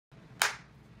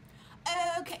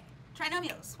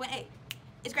Trinomials, when A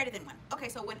is greater than 1. Okay,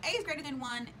 so when A is greater than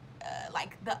 1,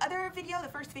 like the other video, the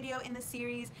first video in the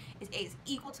series, is A is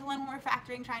equal to 1 when we're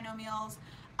factoring trinomials.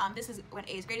 This is when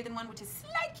A is greater than 1, which is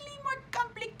slightly more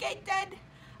complicated.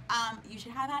 You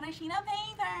should have on a sheet of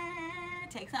paper.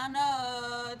 Take some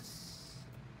notes.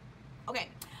 Okay,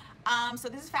 so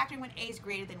this is factoring when A is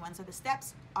greater than 1, so the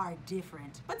steps are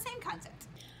different, but same concept.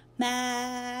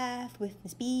 Math with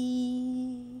Miss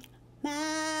B.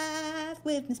 Math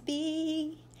with Miss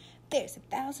B. There's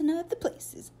 1,000 other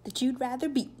places that you'd rather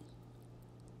be,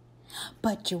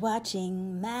 but you're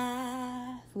watching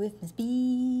Math with Miss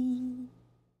B.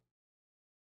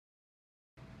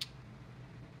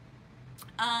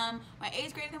 When A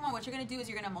is greater than 1, what you're going to do is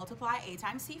you're going to multiply A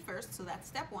times C first, so that's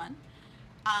step 1.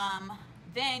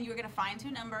 Then you're going to find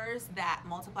two numbers that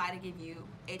multiply to give you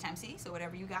A times C, so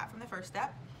whatever you got from the first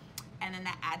step, and then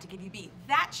that add to give you B.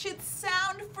 That should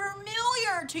sound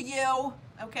familiar to you,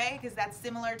 okay, because that's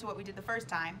similar to what we did the first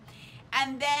time.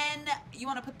 And then you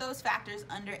want to put those factors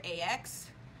under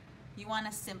AX. You want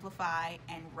to simplify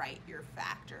and write your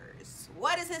factors.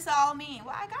 What does this all mean?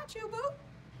 Well, I got you, boo.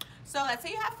 So let's say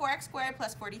you have 4x squared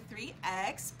plus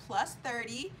 43x plus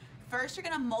 30. First, you're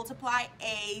going to multiply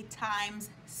A times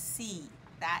C.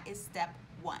 That is step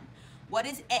 1. What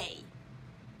is A?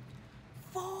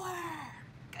 4.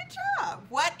 Good job.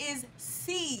 What is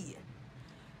C?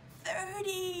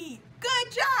 30.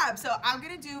 Good job. So I'm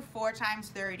going to do 4 times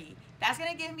 30. That's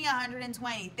going to give me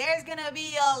 120. There's going to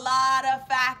be a lot of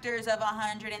factors of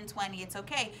 120. It's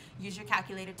okay. Use your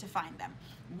calculator to find them.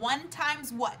 1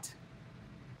 times what?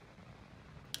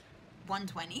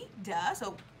 120. Duh.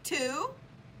 So 2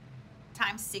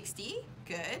 times 60.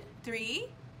 Good. 3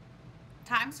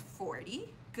 times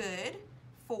 40. Good.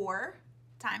 4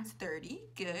 times 30.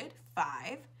 Good.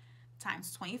 5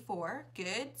 times 24.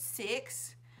 Good.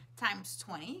 6 times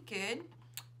 20. Good.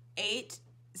 8.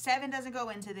 7 doesn't go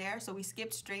into there, so we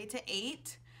skipped straight to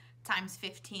 8 times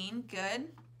 15. Good.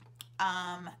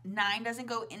 9 doesn't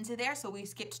go into there, so we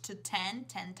skipped to 10.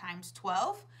 10 times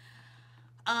 12.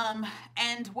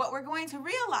 And what we're going to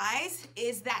realize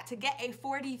is that to get a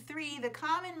 43, the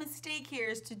common mistake here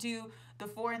is to do the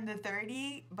 4 and the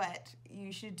 30, but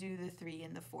you should do the 3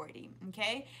 and the 40,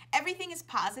 okay? Everything is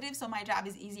positive, so my job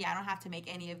is easy. I don't have to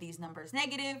make any of these numbers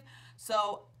negative.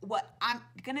 So what I'm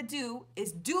gonna do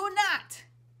is do not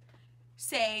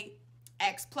say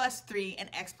x plus 3 and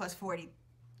x plus 40,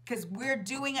 because we're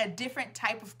doing a different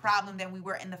type of problem than we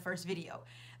were in the first video.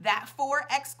 That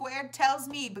 4x squared tells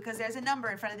me, because there's a number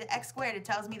in front of the x squared, it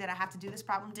tells me that I have to do this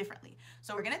problem differently.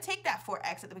 So we're going to take that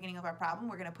 4x at the beginning of our problem.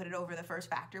 We're going to put it over the first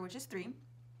factor, which is 3. And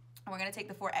we're going to take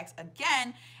the 4x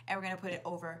again, and we're going to put it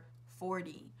over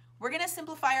 40. We're going to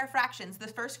simplify our fractions. The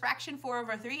first fraction, 4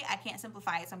 over 3, I can't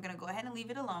simplify it, so I'm going to go ahead and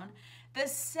leave it alone. The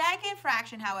second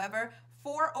fraction, however,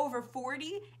 4 over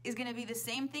 40, is going to be the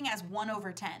same thing as 1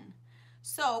 over 10.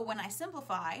 So when I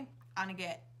simplify, I'm going to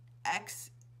get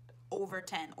x over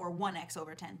 10, or 1x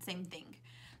over 10, same thing.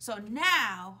 So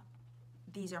now,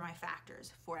 these are my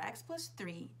factors, 4x plus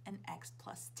 3 and x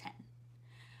plus 10.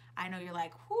 I know you're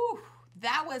like, whew,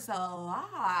 that was a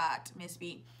lot, Miss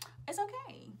B. It's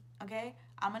okay, okay?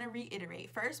 I'm going to reiterate.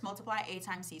 First, multiply A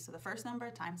times C, so the first number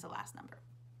times the last number.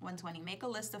 120, make a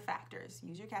list of factors.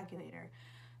 Use your calculator.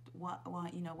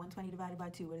 120 divided by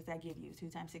 2, what does that give you? 2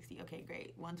 times 60, okay,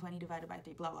 great. 120 divided by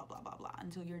 3, blah, blah, blah, blah, blah,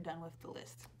 until you're done with the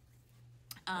list.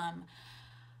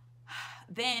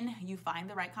 Then you find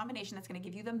the right combination that's going to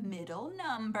give you the middle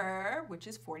number, which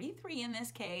is 43 in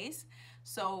this case.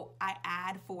 So I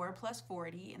add 4 plus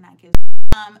 40, and that gives,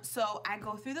 so I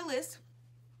go through the list.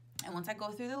 And once I go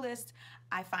through the list,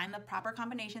 I find the proper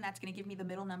combination that's going to give me the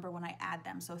middle number when I add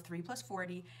them. So 3 plus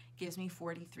 40 gives me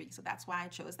 43. So that's why I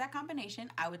chose that combination.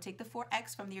 I would take the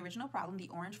 4x from the original problem, the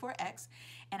orange 4x,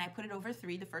 and I put it over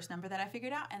 3, the first number that I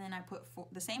figured out, and then I put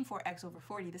the same 4x over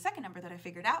 40, the second number that I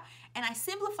figured out, and I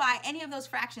simplify any of those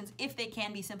fractions if they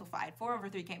can be simplified. 4 over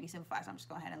 3 can't be simplified, so I'm just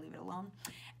going to go ahead and leave it alone.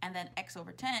 And then x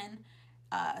over 10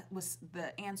 was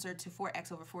the answer to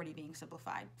 4x over 40 being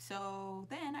simplified. So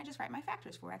then I just write my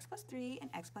factors, 4x plus 3 and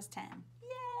x plus 10.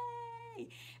 Yay!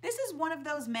 This is one of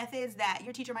those methods that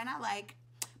your teacher might not like.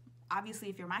 Obviously,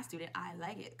 if you're my student, I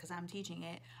like it because I'm teaching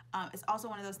it. It's also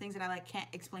one of those things that I can't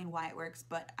explain why it works,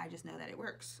 but I just know that it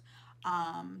works.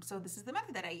 So this is the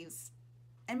method that I use.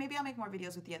 And maybe I'll make more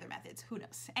videos with the other methods. Who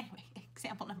knows? Anyway,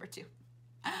 example number 2.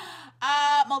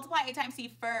 Multiply A times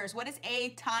C first. What is A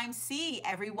times C,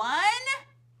 everyone?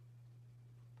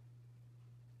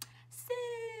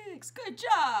 6. Good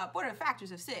job. What are the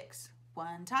factors of 6?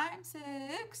 1 times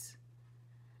 6.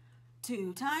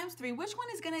 2 times 3. Which one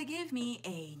is going to give me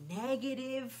a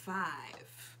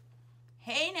 -5?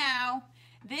 Hey now,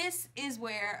 this is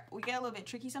where we get a little bit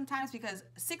tricky sometimes because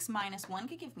 6 minus 1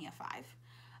 could give me a 5.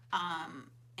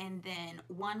 And then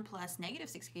 1 plus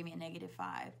negative 6 could give me a negative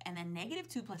 5. And then negative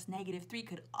 2 plus negative 3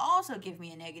 could also give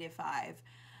me a negative 5.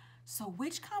 So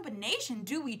which combination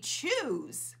do we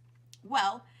choose?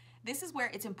 Well, this is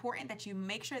where it's important that you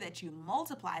make sure that you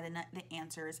multiply the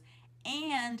answers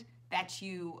and that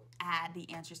you add the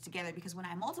answers together, because when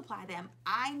I multiply them,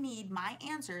 I need my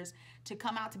answers to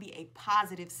come out to be a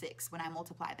positive 6 when I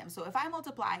multiply them. So if I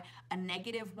multiply a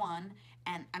negative 1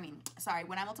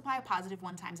 when I multiply a positive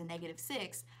 1 times a negative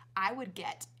 6, I would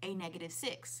get a negative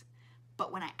 6.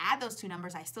 But when I add those two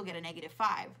numbers, I still get a negative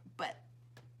 5. But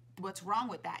what's wrong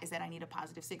with that is that I need a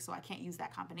positive 6, so I can't use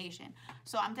that combination.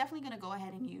 So I'm definitely going to go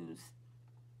ahead and use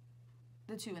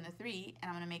the 2 and the 3, and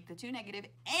I'm going to make the 2 negative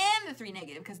and the 3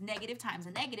 negative, because negative times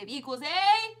a negative equals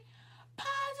a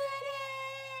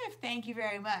positive. Thank you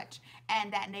very much.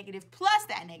 And that negative plus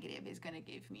that negative is going to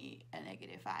give me a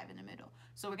negative 5 in the middle.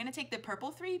 So we're going to take the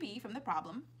purple 3b from the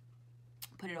problem,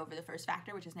 put it over the first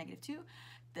factor, which is negative 2.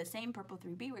 The same purple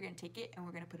 3b, we're going to take it and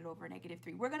we're going to put it over negative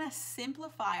 3. We're going to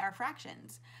simplify our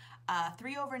fractions.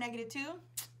 3 over negative 2,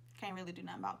 can't really do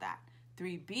nothing about that.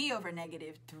 3b over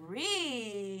negative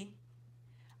 3,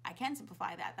 I can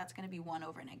simplify that. That's going to be 1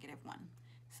 over negative 1.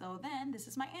 So then this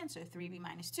is my answer, 3b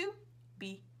minus 2,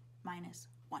 b minus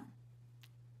 1.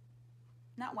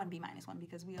 Not 1b minus 1,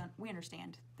 because we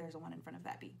understand there's a 1 in front of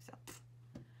that b. So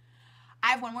I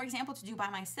have one more example to do by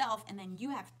myself, and then you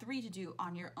have 3 to do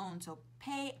on your own, so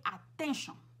pay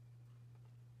attention.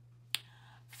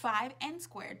 5n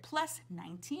squared plus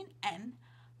 19n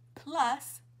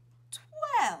plus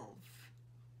 12.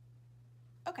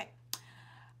 Okay,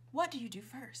 what do you do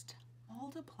first?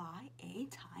 Multiply a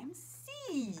times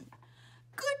c.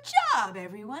 Good job,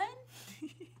 everyone.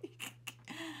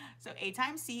 So a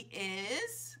times c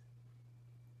is,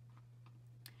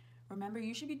 remember,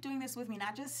 you should be doing this with me,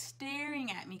 not just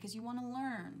staring at me, because you want to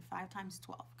learn. 5 times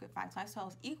 12. Good. 5 times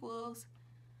 12 equals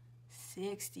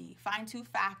 60. Find 2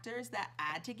 factors that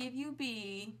add to give you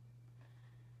b.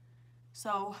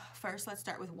 So first, let's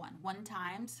start with 1. 1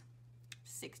 times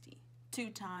 60. 2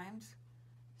 times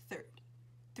 30.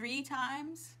 3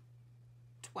 times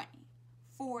 20.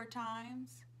 4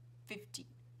 times 15.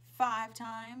 5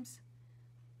 times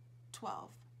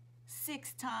 12.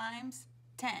 6 times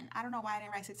 10. I don't know why I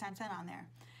didn't write 6 times 10 on there.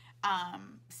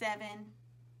 7,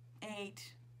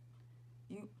 8.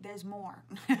 There's more.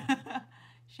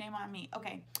 Shame on me.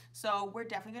 Okay, so we're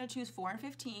definitely going to choose 4 and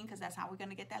 15, because that's how we're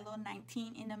going to get that little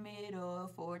 19 in the middle.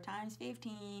 4 times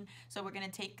 15. So we're going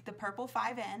to take the purple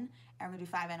 5n, and we're going to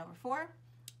do 5n over 4.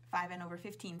 5n over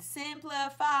 15.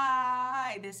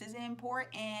 Simplify. This is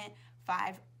important.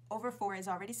 5 over 4 is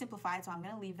already simplified, so I'm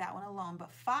going to leave that one alone.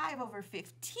 But 5 over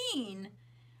 15,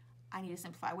 I need to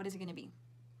simplify. What is it going to be?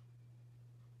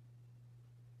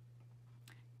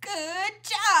 Good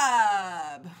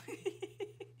job.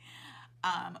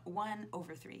 1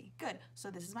 over 3. Good.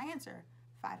 So this is my answer.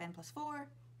 5n plus 4,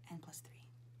 n plus 3.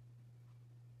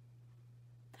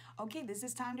 Okay, this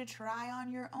is time to try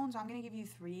on your own. So I'm going to give you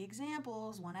 3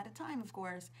 examples, one at a time, of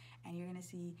course, and you're going to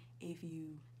see if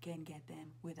you can get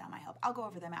them without my help. I'll go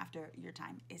over them after your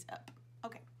time is up.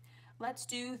 Okay, let's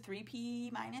do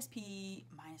 3p minus p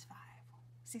minus 5.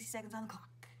 60 seconds on the clock.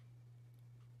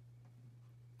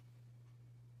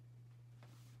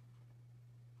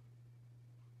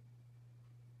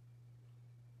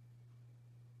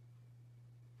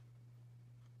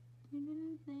 You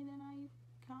didn't say that I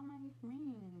caught my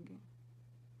ring.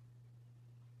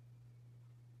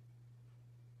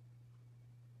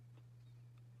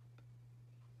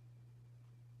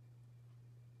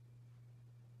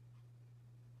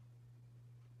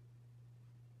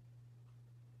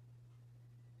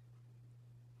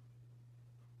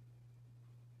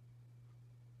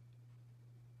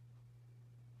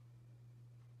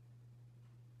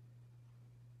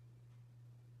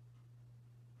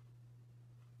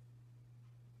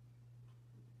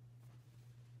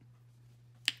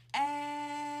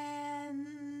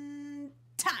 And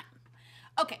time.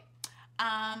 Okay,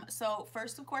 so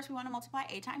first, of course, we want to multiply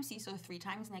a times c, so 3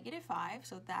 times negative 5,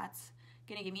 so that's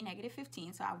going to give me negative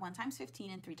 15, so I have 1 times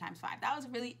 15 and 3 times 5. That was a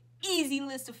really easy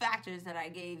list of factors that I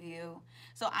gave you.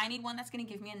 So I need one that's going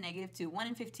to give me a negative 2. 1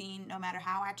 and 15, no matter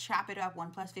how I chop it up,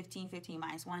 1 plus 15, 15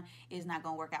 minus 1 is not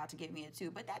going to work out to give me a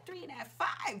 2. But that 3 and that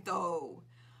 5, though,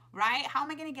 right? How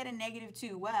am I going to get a negative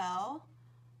 2? Well,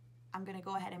 I'm going to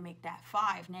go ahead and make that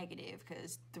 5 negative,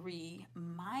 because 3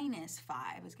 minus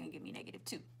 5 is going to give me negative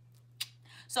 2.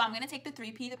 So I'm going to take the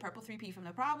 3p, the purple 3p from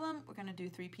the problem. We're going to do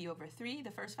 3p over 3,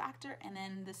 the first factor, and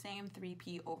then the same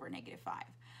 3p over negative 5.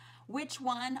 Which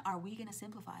one are we going to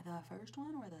simplify? The first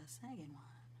one or the second one?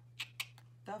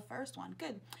 The first one.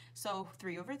 Good. So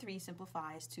 3 over 3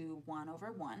 simplifies to 1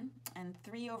 over 1. And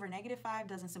 3 over negative 5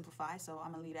 doesn't simplify, so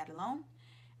I'm going to leave that alone.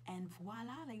 And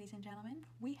voila, ladies and gentlemen,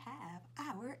 we have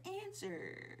our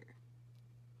answer.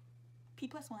 P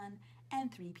plus 1 and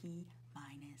 3p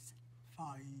minus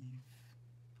 5.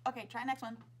 Okay, try next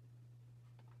one.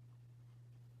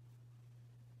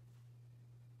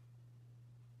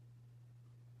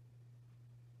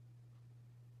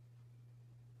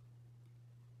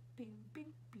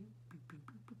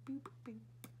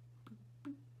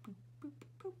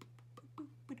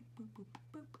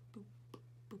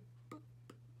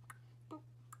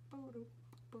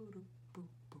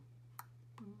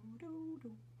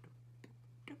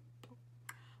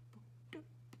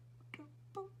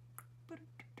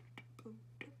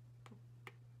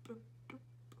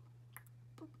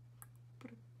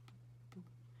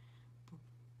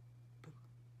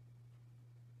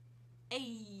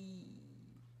 Hey,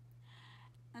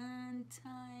 and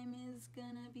time is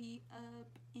gonna be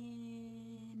up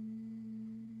in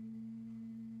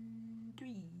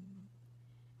 3,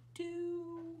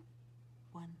 2,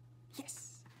 1. Yes.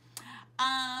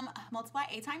 Multiply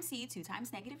a times c, 2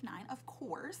 times negative 9. Of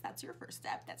course, that's your first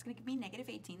step. That's gonna give me negative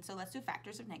 18. So let's do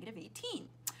factors of negative 18.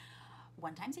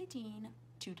 1 times 18,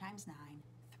 2 times 9,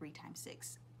 3 times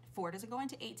 6. 4 doesn't go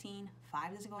into 18,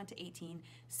 5 doesn't go into 18,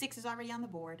 6 is already on the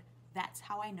board. That's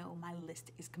how I know my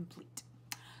list is complete.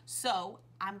 So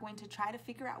I'm going to try to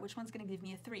figure out which one's going to give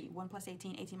me a 3. 1 plus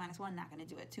 18, 18 minus 1, not going to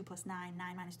do it. 2 plus 9,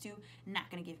 9 minus 2, not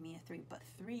going to give me a 3. But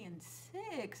 3 and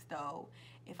 6, though,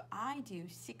 if I do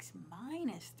 6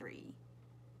 minus 3,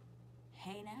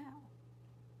 hey now,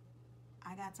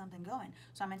 I got something going.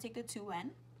 So I'm going to take the 2n,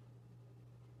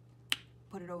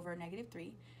 put it over negative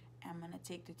 3. And I'm going to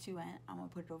take the 2n, I'm going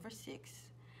to put it over 6.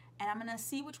 And I'm going to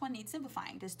see which one needs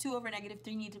simplifying. Does 2 over negative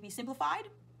 3 need to be simplified?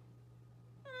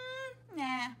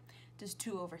 Nah. Does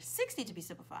 2 over 6 need to be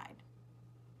simplified?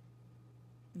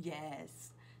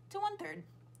 Yes. To 1/3.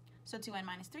 So 2n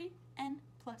minus 3, n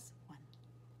plus 1.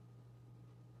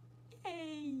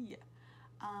 Yay!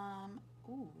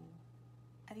 Ooh.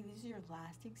 I think this is your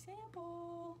last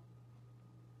example.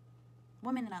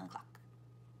 1 minute on the clock.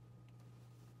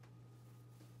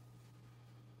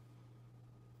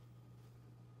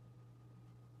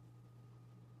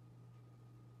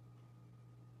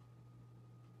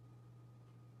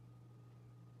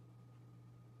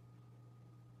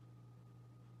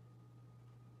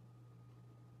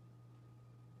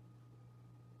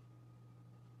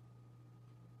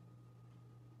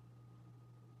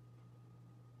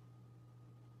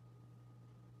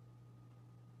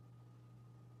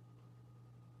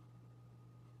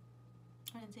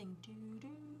 And sing do do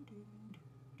do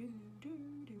do do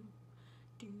do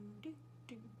do do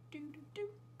do do do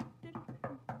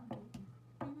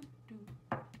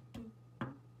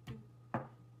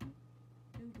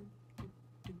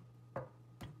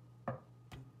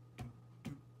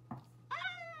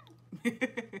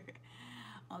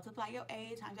multiply your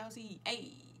A times your C.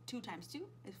 A, 2 times 2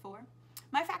 is 4.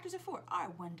 My factors of 4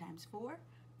 are 1 times 4,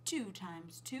 2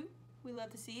 times 2. We love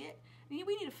to see it. We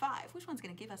need a 5. Which one's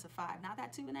going to give us a 5? Not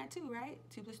that 2 and that 2, right?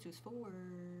 2 plus 2 is 4.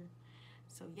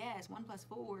 So yes, 1 plus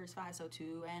 4 is 5. So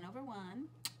 2n over 1,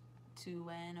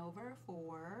 2n over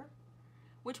 4.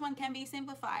 Which one can be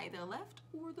simplified? The left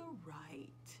or the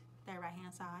right? That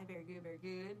right-hand side. Very good, very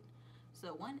good.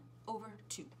 So 1 over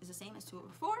 2 is the same as 2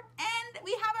 over 4. And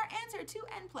we have our answer,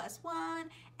 2n plus 1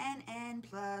 and n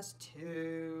plus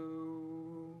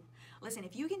 2. Listen,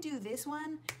 if you can do this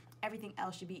one, everything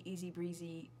else should be easy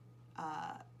breezy,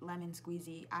 lemon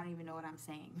squeezy. I don't even know what I'm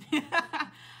saying.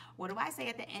 What do I say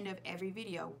at the end of every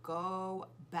video? Go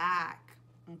back,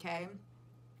 okay?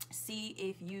 See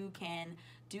if you can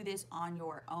do this on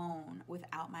your own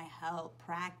without my help.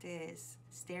 Practice.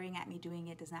 Staring at me doing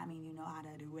it does not mean you know how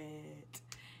to do it.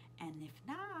 And if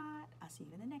not, I'll see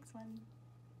you in the next one.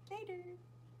 Later.